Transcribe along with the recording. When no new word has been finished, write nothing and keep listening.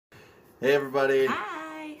Hey everybody.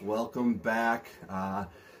 Hi. Welcome back.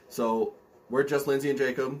 So we're just Lindsay and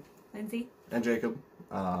Jacob. Lindsay. And Jacob.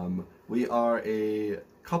 We are a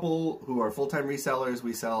couple who are full-time resellers.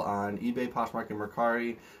 We sell on eBay, Poshmark, and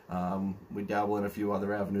Mercari. We dabble in a few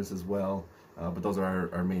other avenues as well. But those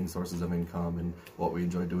are our main sources of income and what we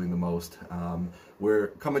enjoy doing the most. We're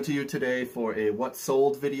coming to you today for a what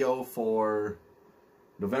sold video for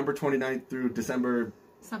November 29th through December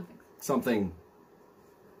something.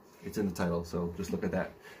 It's in the title, so just look at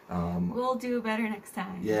that. We'll do better next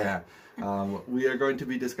time. Yeah. We are going to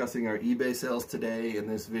be discussing our eBay sales today in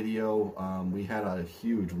this video. We had a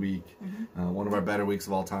huge week. One of our better weeks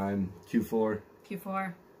of all time. Q4.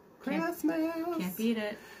 Christmas. Can't beat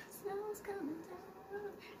it. Snow's coming down.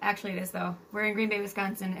 Actually, it is, though. We're in Green Bay,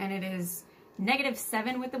 Wisconsin, and it is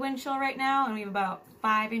 -7 with the wind chill right now, and we have about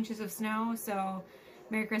 5 inches of snow, so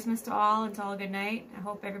Merry Christmas to all and to all a good night. I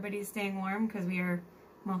hope everybody's staying warm, because we are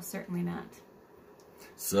most certainly not.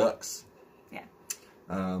 Sucks. Yeah.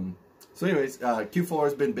 So anyways, Q4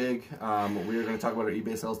 has been big. We are going to talk about our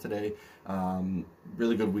eBay sales today.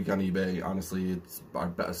 Really good week on eBay. Honestly, it's our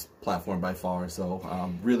best platform by far. So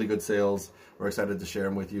really good sales. We're excited to share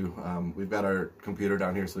them with you. We've got our computer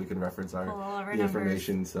down here so we can reference the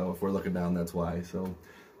information. So if we're looking down, that's why. So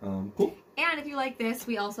cool. And if you like this,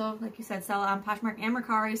 we also, like you said, sell on Poshmark and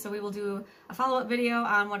Mercari, so we will do a follow-up video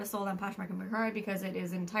on what is sold on Poshmark and Mercari because it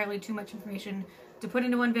is entirely too much information to put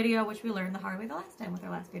into one video, which we learned the hard way the last time with our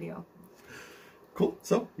last video. Cool.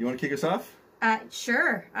 So, you want to kick us off?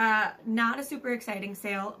 Sure. Not a super exciting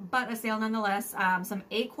sale, but a sale nonetheless. Some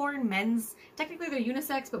Acorn men's, technically they're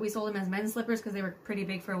unisex, but we sold them as men's slippers because they were pretty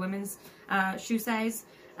big for a women's shoe size.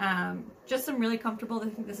 Just some really comfortable. I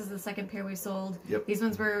think this is the second pair we sold. Yep. These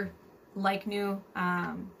ones were like new,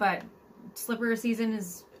 but slipper season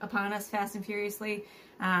is upon us fast and furiously,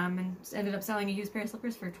 and ended up selling a used pair of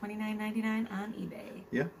slippers for $29.99 on eBay.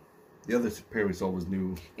 Yeah. The other pair we sold was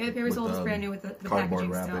new. The other pair we sold was brand new with the cardboard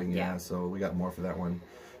wrapping. Yeah, so we got more for that one.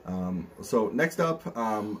 So next up,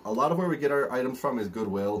 a lot of where we get our items from is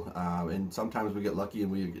Goodwill, and sometimes we get lucky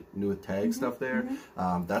and we get new tag stuff there.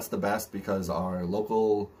 That's the best because our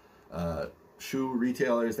local shoe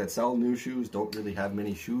retailers that sell new shoes don't really have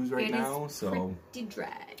many shoes right now, so pretty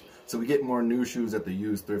dry. So we get more new shoes at the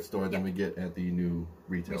used thrift store than we get at the new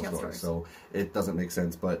retail store. Stores. So it doesn't make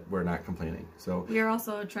sense, but we're not complaining. So we are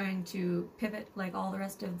also trying to pivot like all the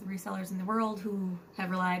rest of the resellers in the world who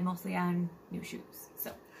have relied mostly on new shoes.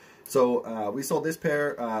 So we sold this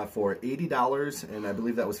pair for $80, and I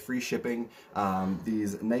believe that was free shipping.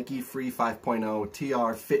 These Nike Free 5.0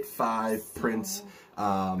 TR Fit 5 prints.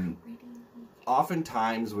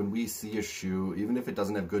 Oftentimes when we see a shoe, even if it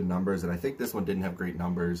doesn't have good numbers, and I think this one didn't have great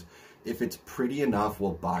numbers, if it's pretty enough,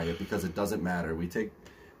 we'll buy it because it doesn't matter.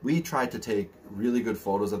 We try to take really good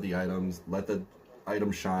photos of the items, let the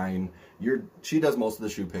item shine. She does most of the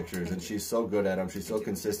shoe pictures, and she's so good at them. She's so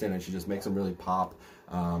consistent, and she just makes them really pop.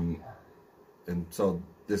 And so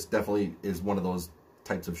this definitely is one of those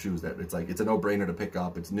types of shoes that it's a no-brainer to pick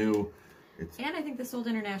up. It's new. And I think this sold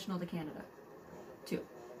international to Canada, too,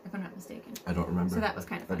 if I'm not mistaken. I don't remember. So that was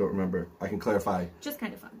kind of fun. I don't remember. I can clarify. Just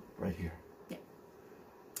kind of fun. Right here.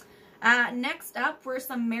 Yeah. Next up were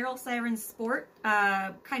some Merrell Siren Sport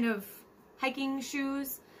kind of hiking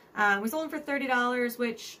shoes. We sold them for $30,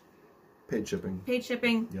 which... Paid shipping. Paid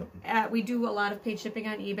shipping. Yep. We do a lot of paid shipping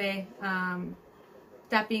on eBay.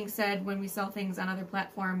 That being said, when we sell things on other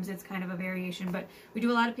platforms, it's kind of a variation. But we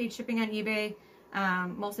do a lot of paid shipping on eBay,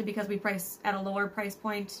 mostly because we price at a lower price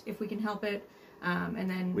point if we can help it. And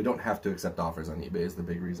then we don't have to accept offers on eBay is the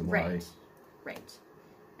big reason why. Right.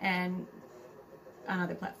 And on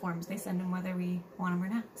other platforms, they send them whether we want them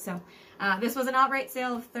or not. So this was an outright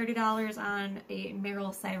sale of $30 on a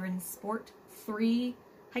Merrell Siren Sport 3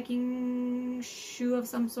 hiking shoe of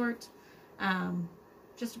some sort.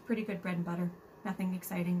 Just a pretty good bread and butter. Nothing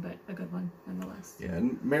exciting, but a good one nonetheless. Yeah,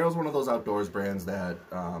 and Merrell's one of those outdoors brands that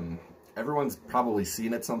everyone's probably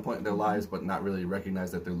seen at some point in their lives, but not really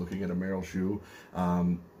recognize that they're looking at a Merrell shoe.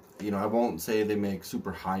 You know, I won't say they make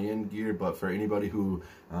super high-end gear, but for anybody who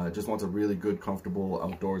just wants a really good, comfortable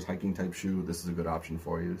outdoors hiking type shoe, this is a good option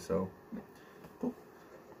for you. So, cool.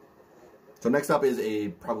 So next up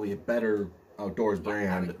is probably a better outdoors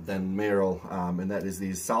brand than Merrell, and that is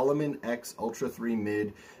these Salomon X Ultra 3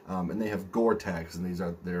 Mid, and they have Gore-Tex, and these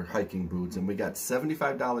are their hiking boots, and we got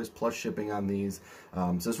 $75 plus shipping on these.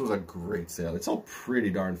 So this was a great sale. It sold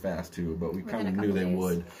pretty darn fast too, but we kind of knew they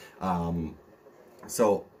would.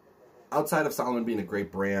 So outside of Salomon being a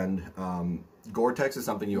great brand, Gore-Tex is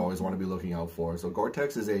something you always want to be looking out for. So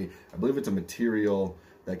Gore-Tex is I believe it's a material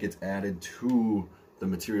that gets added to the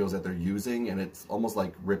materials that they're using, and it's almost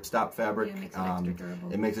like ripstop fabric. Yeah, it makes it extra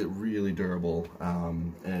durable. It makes it really durable.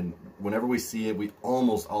 And whenever we see it, we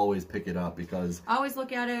almost always pick it up because always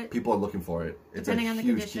look at it. People are looking for it. It's depending a on the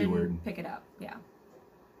huge condition, keyword. pick it up. Yeah.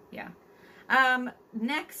 Yeah.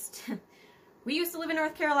 Next, we used to live in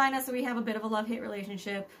North Carolina, so we have a bit of a love-hate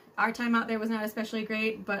relationship. Our time out there was not especially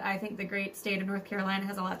great, but I think the great state of North Carolina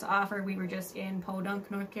has a lot to offer. We were just in Podunk,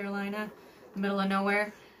 North Carolina, the middle of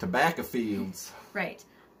nowhere. Tobacco fields. Right.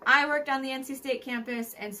 I worked on the NC State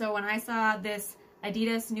campus, and so when I saw this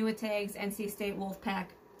Adidas Nuitags NC State Wolfpack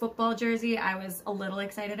football jersey, I was a little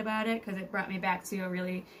excited about it because it brought me back to a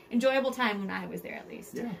really enjoyable time when I was there, at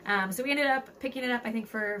least. Yeah. So we ended up picking it up, I think,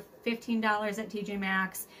 for $15 at TJ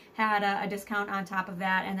Maxx, had a discount on top of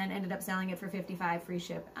that, and then ended up selling it for $55 free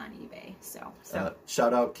ship on eBay. So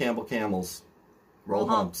shout out Campbell Camels. Roll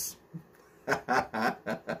humps.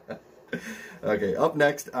 Okay, up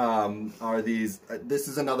next are these. This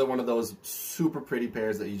is another one of those super pretty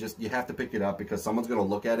pairs that you have to pick it up because someone's going to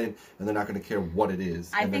look at it and they're not going to care what it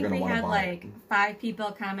is. I think we had like 5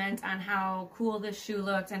 people comment on how cool this shoe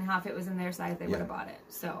looked and how if it was in their size they would have bought it.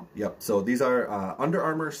 So yep. So these are Under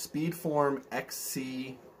Armour Speedform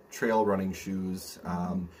XC trail running shoes.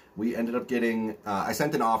 We ended up getting, I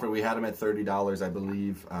sent an offer, we had them at $30, I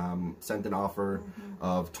believe, sent an offer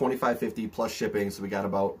of $25.50 plus shipping, so we got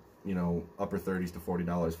about, you know, upper 30s to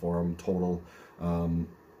 $40 for them total.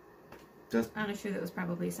 Just on a shoe that was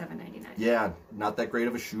probably $7.99. Yeah, not that great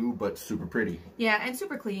of a shoe, but super pretty. Yeah, and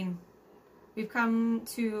super clean. We've come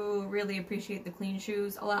to really appreciate the clean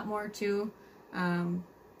shoes a lot more too.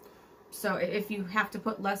 So if you have to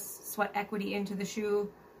put less sweat equity into the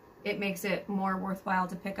shoe, it makes it more worthwhile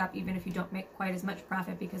to pick up, even if you don't make quite as much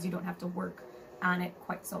profit because you don't have to work on it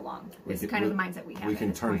quite so long. It's kind of the mindset we have. We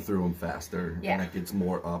can turn through them faster, and that gets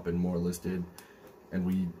more up and more listed, and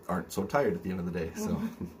we aren't so tired at the end of the day. So,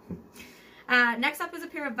 next up is a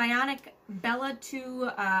pair of Bionic Bella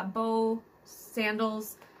 2 bow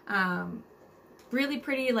sandals. Really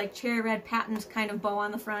pretty, like cherry red patent kind of bow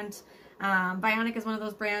on the front. Bionic is one of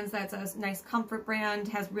those brands that's a nice comfort brand,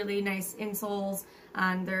 has really nice insoles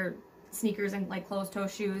on their sneakers and like closed-toe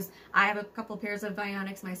shoes. I have a couple pairs of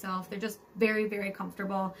Bionics myself. They're just very, very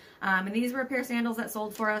comfortable. And these were a pair of sandals that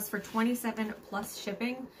sold for us for $27 plus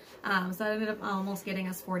shipping. So that ended up almost getting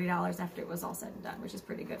us $40 after it was all said and done, which is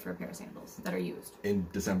pretty good for a pair of sandals that are used. In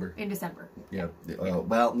December. In December. Yeah.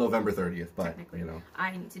 Well, November 30th, but, you know.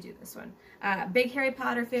 I need to do this one. Big Harry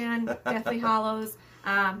Potter fan, Deathly Hallows.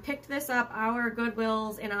 Picked this up. Our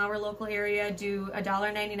Goodwills in our local area do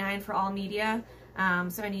 $1.99 for all media.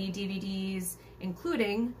 So any DVDs,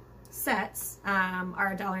 including sets,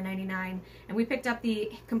 are $1.99. And we picked up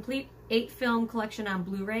the complete 8-film collection on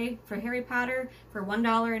Blu-ray for Harry Potter for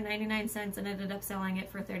 $1.99 and ended up selling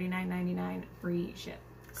it for $39.99 free ship.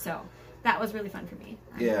 So that was really fun for me.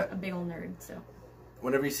 I'm a big old nerd, so.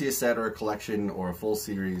 Whenever you see a set or a collection or a full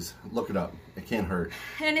series, look it up. It can't hurt.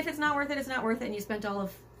 And if it's not worth it, it's not worth it, and you spent all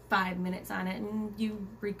of 5 minutes on it, and you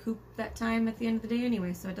recoup that time at the end of the day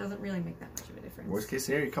anyway, so it doesn't really make that much of a difference. Worst case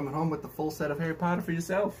scenario, you're coming home with the full set of Harry Potter for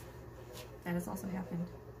yourself. That has also happened.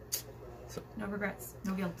 So, no regrets,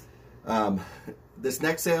 no guilt. This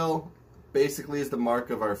next sale basically is the mark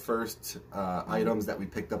of our first items that we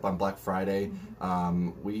picked up on Black Friday.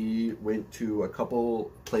 We went to a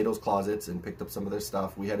couple Plato's Closets and picked up some of their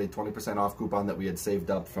stuff. We had a 20% off coupon that we had saved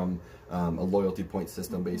up from a loyalty point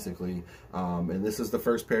system, basically. And this is the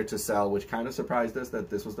first pair to sell, which kind of surprised us that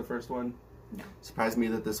this was the first one. No. Surprised me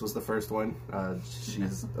that this was the first one.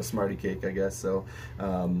 She's a smarty cake, I guess. So,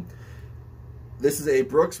 this is a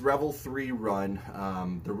Brooks Revel 3 run.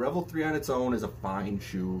 The Revel 3 on its own is a fine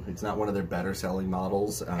shoe. It's not one of their better selling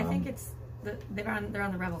models. I think it's they're on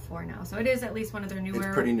the Revel 4 now, so it is at least one of their newer.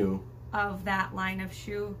 It's pretty new of that line of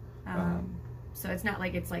shoe. So it's not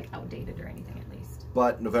like it's like outdated or anything, at least.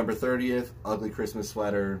 But November 30th, ugly Christmas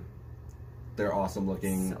sweater. They're awesome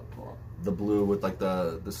looking. So cool. The blue with like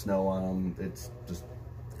the snow on them.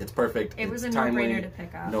 It's perfect. It was it's a no-brainer to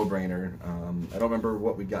pick up. No-brainer. I don't remember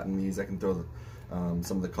what we got in these. I can throw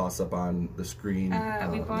some of the costs up on the screen.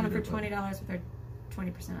 We bought them for $20 with our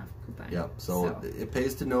 20% off coupon. Yeah, so it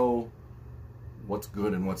pays to know what's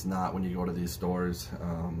good and what's not when you go to these stores,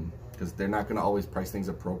 because they're not going to always price things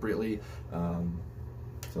appropriately.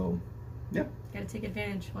 So, yeah. Got to take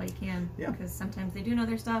advantage while you can. Yeah. Because sometimes they do know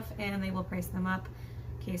their stuff and they will price them up.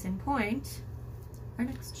 Case in point, our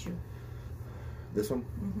next shoe. This one?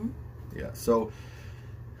 Mm-hmm. Yeah, so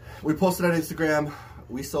we posted on Instagram.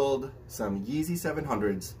 We sold some Yeezy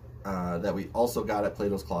 700s that we also got at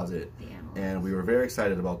Plato's Closet, and we were very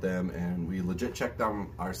excited about them, and we legit checked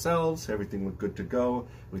them ourselves. Everything looked good to go.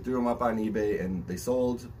 We threw them up on eBay, and they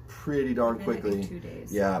sold pretty darn quickly. Like 2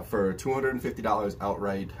 days. Yeah, for $250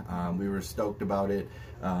 outright. We were stoked about it.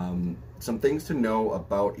 Some things to know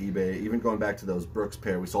about eBay, even going back to those Brooks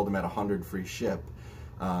pair, we sold them at $100 free ship.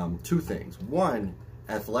 2 things. One,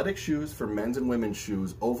 athletic shoes for men's and women's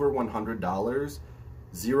shoes over $100,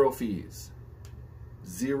 0 fees.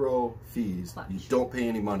 0 fees. Clutch. You don't pay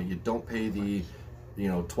any money. You don't pay the,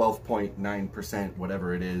 12.9%,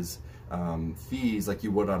 whatever it is, fees like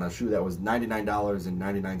you would on a shoe that was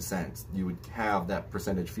 $99.99. You would have that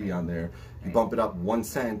percentage fee on there. You bump it up 1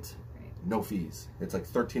 cent, no fees. It's like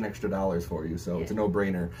 $13 extra for you, so it's a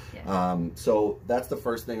no-brainer. So that's the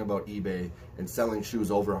first thing about eBay and selling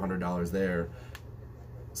shoes over $100 there.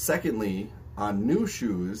 Secondly, on new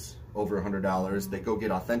shoes over $100, they go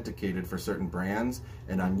get authenticated for certain brands,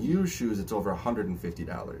 and on used shoes it's over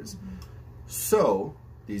 $150. So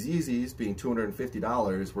these Yeezys being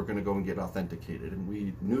 $250, we're going to go and get authenticated, and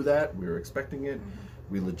we knew that. We were expecting it.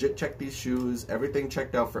 We legit checked these shoes. Everything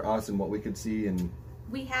checked out for us and what we could see, and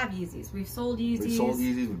we have Yeezys. We've sold Yeezys. We sold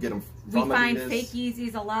Yeezys. We get them from We find fake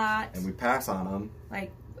Yeezys a lot, and we pass on them.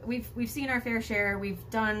 Like we've seen our fair share. We've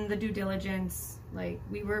done the due diligence. Like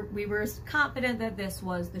we were confident that this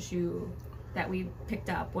was the shoe that we picked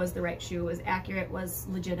up, was the right shoe, was accurate, was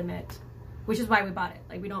legitimate, which is why we bought it.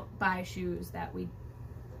 Like we don't buy shoes that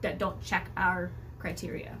don't check our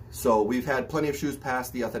criteria. So we've had plenty of shoes pass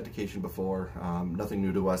the authentication before. Nothing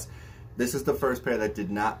new to us. This is the first pair that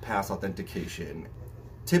did not pass authentication.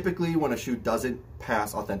 Typically, when a shoe doesn't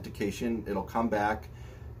pass authentication, it'll come back,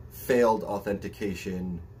 failed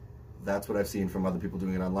authentication. That's what I've seen from other people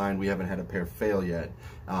doing it online. We haven't had a pair fail yet.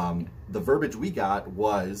 The verbiage we got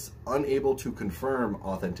was unable to confirm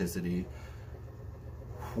authenticity.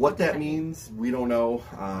 What that means, we don't know.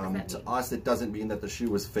 To us, it doesn't mean that the shoe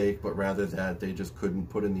was fake, but rather that they just couldn't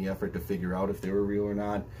put in the effort to figure out if they were real or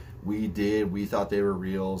not. We did. We thought they were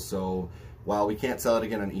real. So while we can't sell it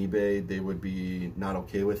again on eBay, they would be not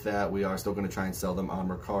okay with that. We are still going to try and sell them on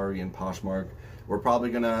Mercari and Poshmark. We're probably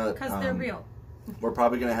going to... Because they're real. We're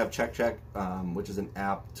probably going to have Check, which is an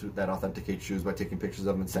app that authenticates shoes by taking pictures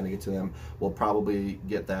of them and sending it to them. We'll probably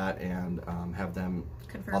get that and have them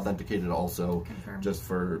authenticated also, just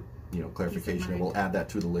for clarification. And we'll add that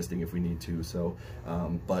to the listing if we need to. So,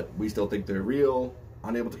 but we still think they're real.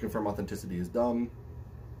 Unable to confirm authenticity is dumb.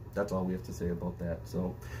 That's all we have to say about that.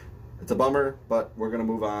 So it's a bummer, but we're going to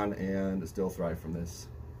move on and still thrive from this.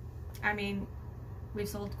 I mean, we've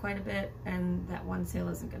sold quite a bit, and that one sale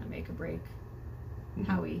isn't going to make or break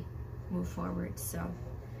how we move forward. So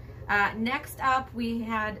next up, we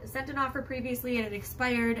had sent an offer previously and it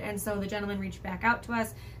expired, and so the gentleman reached back out to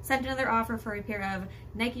us, sent another offer for a pair of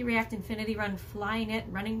Nike React Infinity Run Flyknit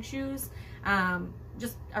running shoes.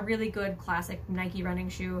 Just a really good classic Nike running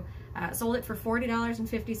shoe. Sold it for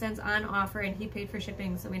 $40.50 on offer, and he paid for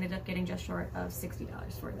shipping, so we ended up getting just short of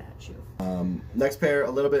 $60 for that shoe. Next pair, a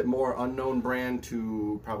little bit more unknown brand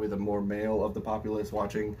to probably the more male of the populace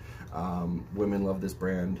watching. Women love this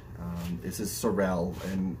brand. This is Sorel,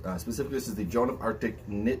 and specifically this is the Joan of Arctic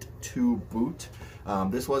Knit 2 boot.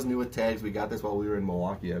 This was new with tags. We got this while we were in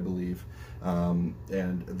Milwaukee, I believe.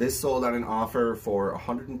 And this sold on an offer for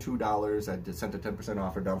 $102. I just sent a 10%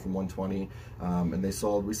 offer down from $120, and they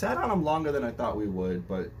sold. We sat on them longer than I thought we would,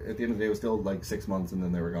 but at the end of the day, it was still like 6 months, and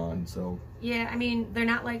then they were gone. So yeah, I mean, they're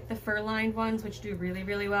not like the fur-lined ones, which do really,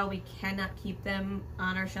 really well. We cannot keep them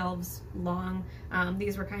on our shelves long.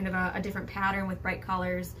 These were kind of a different pattern with bright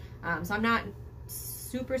colors, so I'm not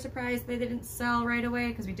super surprised they didn't sell right away,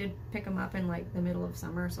 because we did pick them up in like the middle of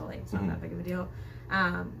summer, so like it's not that big of a deal.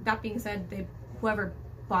 That being said, whoever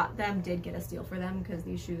bought them did get a steal for them, because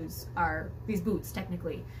these boots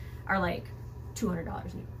technically are like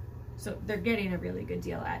 $200 new. So they're getting a really good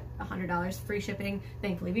deal at $100 free shipping.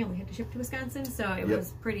 Thankfully, we only had to ship to Wisconsin, so it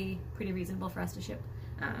was pretty reasonable for us to ship,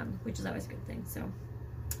 which is always a good thing. So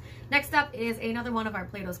next up is another one of our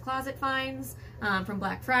Plato's Closet finds from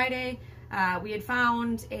Black Friday. We had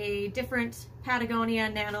found a different Patagonia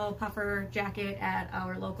Nano Puffer jacket at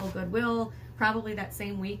our local Goodwill, probably that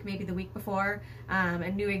same week, maybe the week before,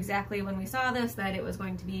 and knew exactly when we saw this that it was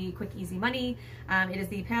going to be quick, easy money. It is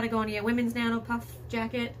the Patagonia Women's Nano Puff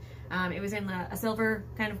jacket. It was in a silver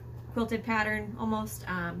kind of quilted pattern almost.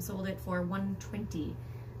 Sold it for $120,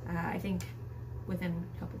 I think, within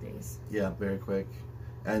a couple days. Yeah, very quick.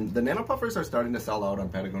 And the Nano Puffers are starting to sell out on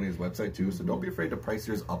Patagonia's website too, so don't be afraid to price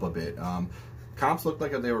yours up a bit. Comps looked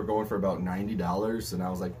like they were going for about $90, and I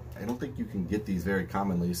was like, I don't think you can get these very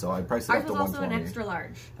commonly, so I priced it up to $120. Ours was also an extra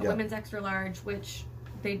large, a women's extra large, which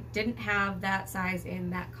they didn't have that size in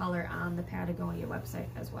that color on the Patagonia website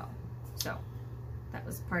as well. So that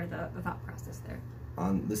was part of the thought process there.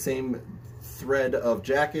 On the same thread of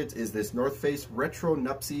jackets is this North Face Retro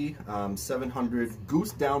Nupsy 700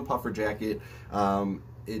 Goose Down Puffer jacket.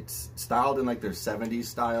 It's styled in like their 70s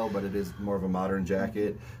style, but it is more of a modern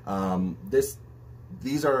jacket.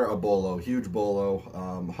 These are a bolo, huge bolo,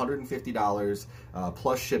 $150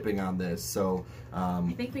 plus shipping on this. So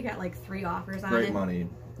I think we got like 3 offers on it. Great money.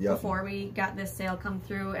 Yep. Before we got this sale come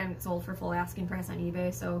through, and it sold for full asking price on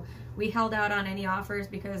eBay. So we held out on any offers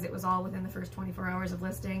because it was all within the first 24 hours of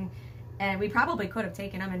listing. And we probably could have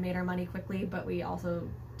taken them and made our money quickly, but we also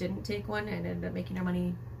didn't take one and ended up making our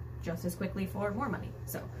money just as quickly for more money.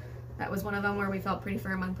 So that was one of them where we felt pretty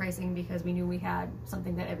firm on pricing because we knew we had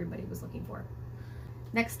something that everybody was looking for.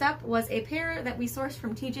 Next up was a pair that we sourced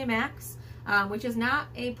from TJ Maxx, which is not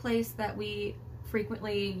a place that we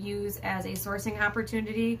frequently use as a sourcing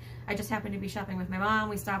opportunity. I just happened to be shopping with my mom.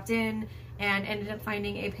 We stopped in and ended up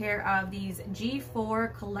finding a pair of these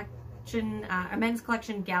G4 collection, a men's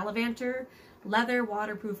collection Gallivanter leather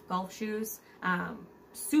waterproof golf shoes.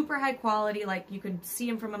 Super high quality, like you could see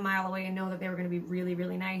them from a mile away and know that they were going to be really,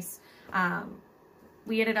 really nice.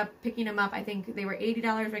 We ended up picking them up. I think they were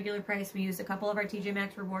 $80 regular price. We used a couple of our TJ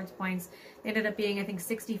Maxx rewards points. They ended up being, I think,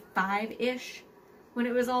 65-ish when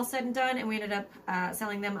it was all said and done, and we ended up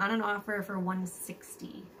selling them on an offer for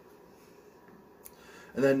 $160.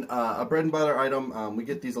 And then a bread and butter item, we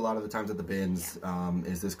get these a lot of the times at the bins,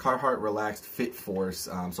 is this Carhartt Relaxed Fit Force.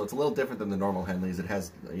 So it's a little different than the normal Henleys. It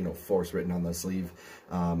has, you know, Force written on the sleeve.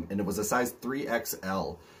 And it was a size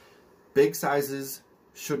 3XL. Big sizes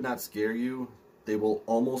should not scare you. They will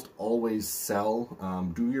almost always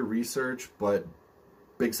sell. Do your research, but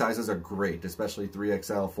big sizes are great, especially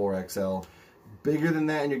 3XL, 4XL. Bigger than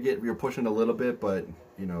that, and you're pushing a little bit, but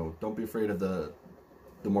you know, don't be afraid of the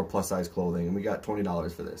more plus size clothing. And we got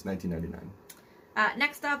 $20 for this, $19.99.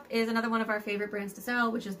 Next up is another one of our favorite brands to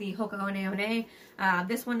sell, which is the Hoka One.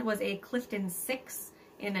 This one was a Clifton 6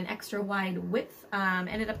 in an extra wide width.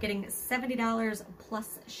 Ended up getting $70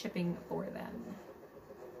 plus shipping for them.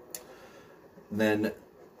 Then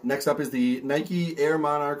next up is the Nike Air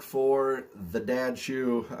Monarch 4, the dad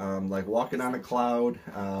shoe, like walking on a cloud.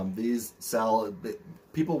 These sell,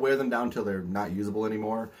 people wear them down until they're not usable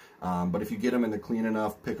anymore. But if you get them and they're clean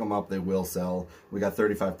enough, pick them up, they will sell. We got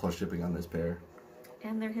 35 plus shipping on this pair.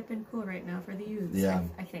 And they're hip and cool right now for the youths, yeah.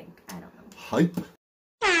 I think. I don't know. Hype.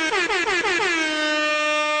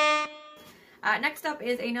 Next up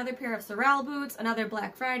is another pair of Sorel boots, another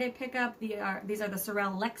Black Friday pickup. These are the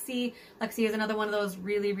Sorel Lexi. Lexi is another one of those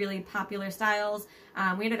really, really popular styles.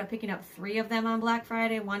 We ended up picking up 3 of them on Black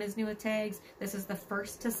Friday. One is new with tags. This is the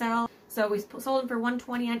first to sell. So we sold them for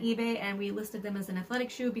 $120 on eBay, and we listed them as an athletic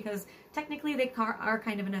shoe because technically they are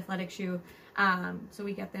kind of an athletic shoe. So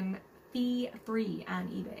we got them fee-free on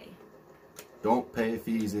eBay. Don't pay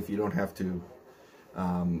fees if you don't have to.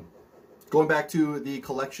 Going back to the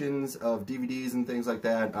collections of DVDs and things like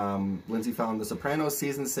that, Lindsay found The Sopranos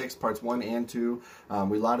Season 6, Parts 1 and 2.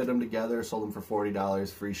 We lotted them together, sold them for $40,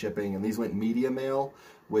 free shipping, and these went media mail,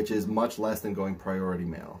 which is much less than going priority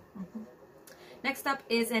mail. Mm-hmm. Next up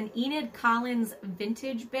is an Enid Collins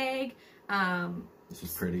vintage bag. This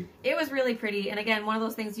was pretty. It was really pretty, and again, one of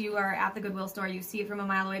those things you are at the Goodwill store, you see it from a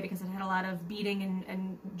mile away because it had a lot of beading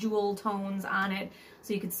and jewel tones on it,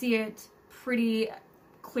 so you could see it pretty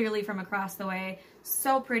clearly from across the way.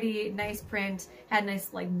 So pretty, nice print, had a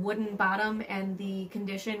nice like wooden bottom, and the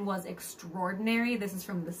condition was extraordinary. This is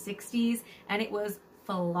from the 60s, and it was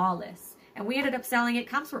flawless. And we ended up selling it.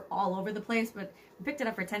 Comps were all over the place, but we picked it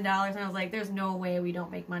up for $10, and I was like, there's no way we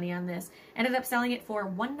don't make money on this. Ended up selling it for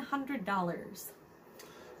 $100.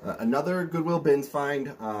 Another Goodwill bins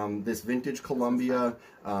find, this vintage Columbia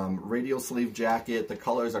radial sleeve jacket. The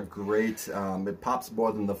colors are great. It pops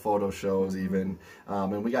more than the photo shows even.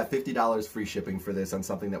 And we got $50 free shipping for this on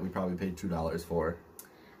something that we probably paid $2 for.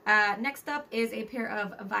 Next up is a pair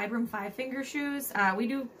of Vibram 5-finger shoes. We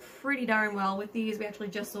do pretty darn well with these. We actually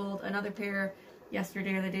just sold another pair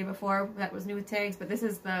yesterday or the day before that was new with tags, but this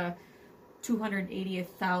is the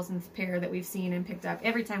 280,000th pair that we've seen and picked up.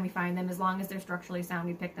 Every time we find them, as long as they're structurally sound,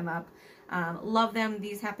 we pick them up. Love them.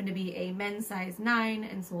 These happen to be a men's size 9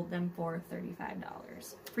 and sold them for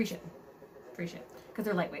 $35. Free ship. Free ship. Because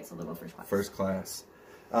they're lightweight, so they'll go first class. First class.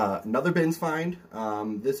 Another bins find.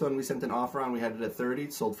 This one we sent an offer on. We had it at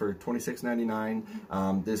 $30. Sold for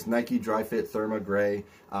 $26.99. This Nike Dry Fit Therma Gray.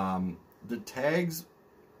 The tags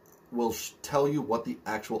will tell you what the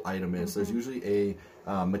actual item is. There's usually a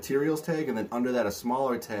materials tag, and then under that a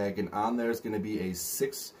smaller tag, and on there is going to be a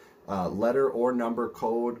 6 letter or number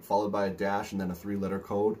code followed by a dash and then a 3-letter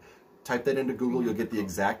code. Type that into Google, you'll get the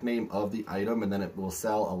exact name of the item, and then it will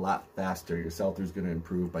sell a lot faster. Your sell-through is going to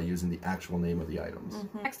improve by using the actual name of the items.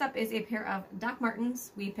 Next up is a pair of Doc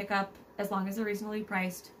Martens. We pick up as long as they're reasonably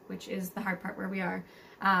priced, which is the hard part where we are.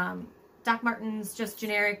 Doc Martens, just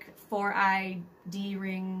generic 4-eye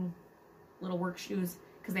D-ring little work shoes,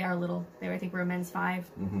 because they are little. I think we're a men's 5,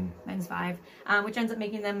 men's 5, which ends up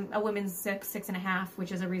making them a women's 6, 6.5,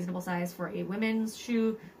 which is a reasonable size for a women's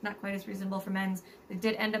shoe. Not quite as reasonable for men's. They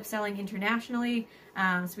did end up selling internationally,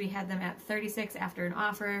 so we had them at 36 after an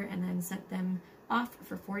offer, and then sent them off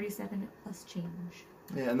for 47 plus change.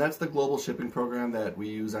 Yeah, and that's the global shipping program that we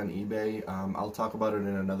use on eBay. I'll talk about it in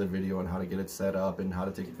another video on how to get it set up and how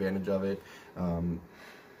to take advantage of it.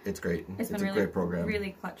 It's great. It's a great program.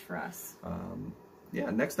 Really clutch for us. Yeah,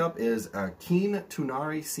 next up is Keen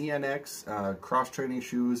Tunari CNX cross-training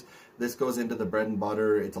shoes. This goes into the bread and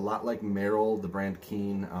butter. It's a lot like Merrell, the brand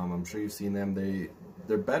Keen. I'm sure you've seen them.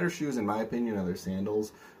 They're better shoes, in my opinion, than their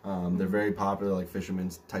sandals. They're very popular, like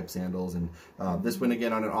fisherman's type sandals. And this went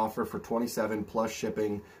again on an offer for $27 plus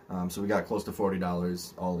shipping. So we got close to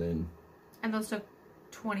 $40 all in. And those took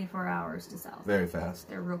 24 hours to sell. Very fast.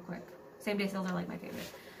 They're real quick. Same day sales are like my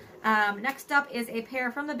favorite. Next up is a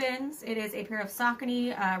pair from the bins. It is a pair of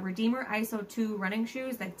Saucony Redeemer ISO 2 running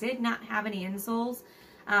shoes that did not have any insoles.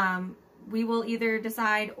 We will either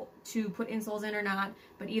decide to put insoles in or not,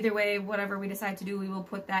 but either way, whatever we decide to do, we will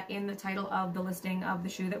put that in the title of the listing of the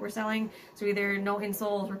shoe that we're selling. So either no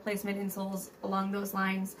insoles, replacement insoles, along those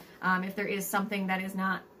lines, if there is something that is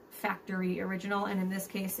not factory original, and in this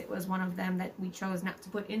case it was one of them that we chose not to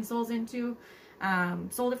put insoles into.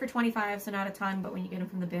 Sold it for $25, so not a ton, but when you get them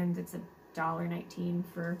from the bins, it's $1.19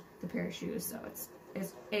 for the pair of shoes, so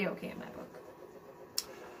it's A-okay in my book.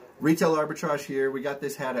 Retail arbitrage here. We got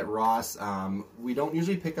this hat at Ross. We don't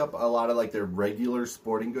usually pick up a lot of like their regular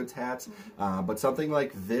sporting goods hats, but something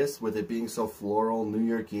like this, with it being so floral, New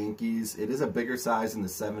York Yankees, it is a bigger size in the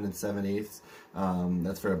 7 7/8.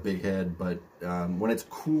 That's for a big head, but when it's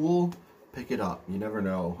cool, pick it up. You never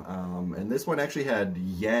know. And this one actually had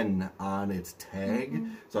yen on its tag,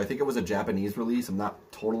 so I think it was a Japanese release. I'm not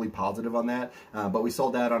totally positive on that, but we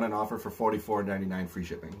sold that on an offer for $44.99 free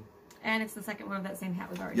shipping. And it's the second one of that same hat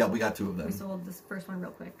we've already sold. sold. We got 2 of them. We sold this first one real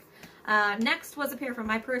quick. Next was a pair from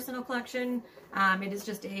my personal collection. It is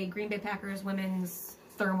just a Green Bay Packers women's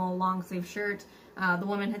thermal long sleeve shirt. The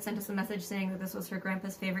woman had sent us a message saying that this was her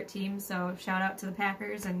grandpa's favorite team, so shout out to the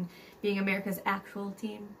Packers and being America's actual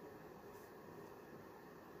team.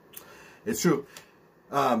 It's true.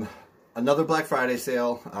 Another Black Friday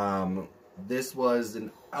sale. This was an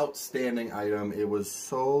outstanding item. It was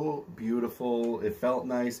so beautiful. It felt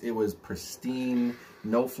nice. It was pristine,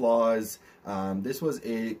 no flaws. This was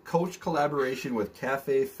a Coach collaboration with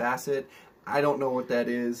Cafe Facet. I don't know what that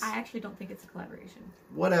is. I actually don't think it's a collaboration.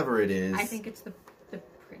 Whatever it is. I think it's the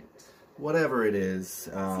print. Whatever it is.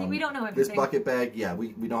 See, we don't know everything. This bucket bag, yeah,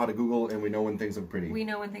 we know how to Google, and we know when things are pretty. We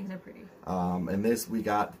know when things are pretty. And this we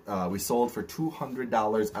sold for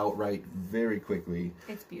 $200 outright very quickly.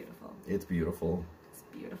 It's beautiful. It's beautiful. It's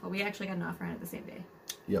beautiful. We actually got an offer on it the same day.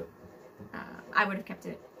 Yep. I would have kept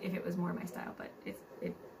it if it was more my style, but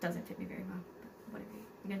it doesn't fit me very well. But whatever.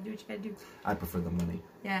 You gotta do what you gotta do. I prefer the money.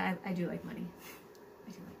 Yeah, I do like money.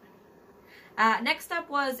 I do like money. Next up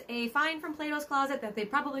was a find from Plato's Closet that they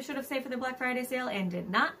probably should have saved for the Black Friday sale and did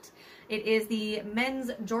not. It is the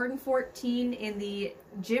men's Jordan 14 in the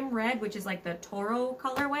Gym Red, which is like the Toro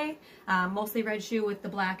colorway. Mostly red shoe with the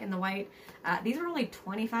black and the white. These were only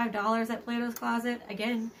 $25 at Plato's Closet.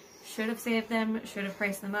 Again, should have saved them, should have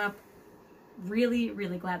priced them up. Really,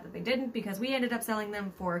 really glad that they didn't, because we ended up selling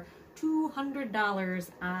them for $200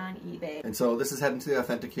 on eBay. And so this is heading to the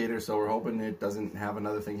authenticator, so we're hoping it doesn't have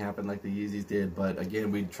another thing happen like the Yeezys did. But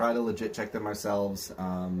again, we try to legit check them ourselves.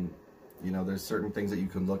 You know, there's certain things that you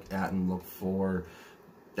can look at and look for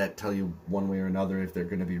that tell you one way or another if they're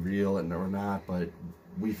going to be real or not. But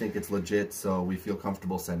we think it's legit, so we feel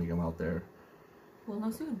comfortable sending them out there. We'll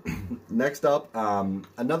know soon. Next up,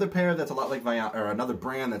 another pair that's a lot like another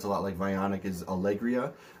brand that's a lot like Vionic is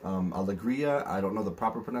Allegria. Allegria, I don't know the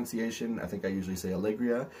proper pronunciation. I think I usually say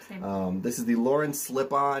Allegria. This is the Lauren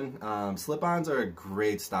slip-on. Slip-ons are a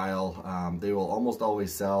great style. They will almost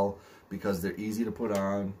always sell because they're easy to put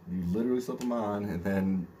on. You literally slip them on, and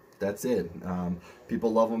then that's it.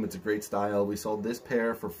 People love them. It's a great style. We sold this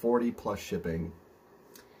pair for $40 plus shipping.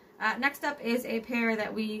 Next up is a pair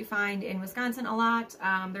that we find in Wisconsin a lot.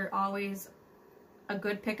 They're always a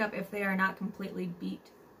good pickup if they are not completely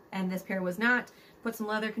beat. And this pair was not. Put some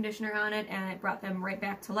leather conditioner on it and it brought them right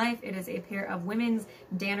back to life. It is a pair of women's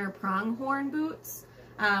Danner pronghorn boots.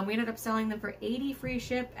 We ended up selling them for $80 free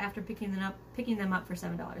ship after picking them up for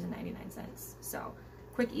 $7.99. So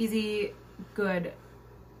quick, easy, good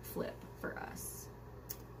flip for us.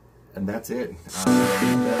 And that's it. That's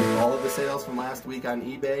all of the sales from last week on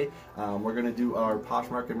eBay. We're going to do our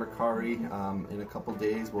Poshmark and Mercari in a couple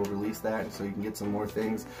days. We'll release that so you can get some more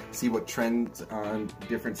things, see what trends on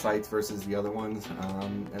different sites versus the other ones.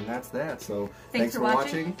 And that's that. So thanks for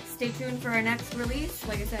watching. Stay tuned for our next release.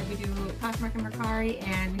 Like I said, we do Poshmark and Mercari,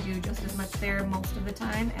 and we do just as much there most of the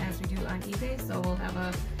time as we do on eBay. So we'll have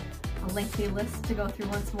a lengthy list to go through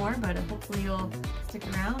once more, but hopefully you'll stick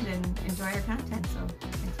around and enjoy our content. So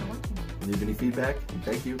thanks for watching. Leave any feedback, and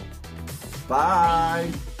thank you.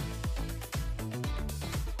 Bye.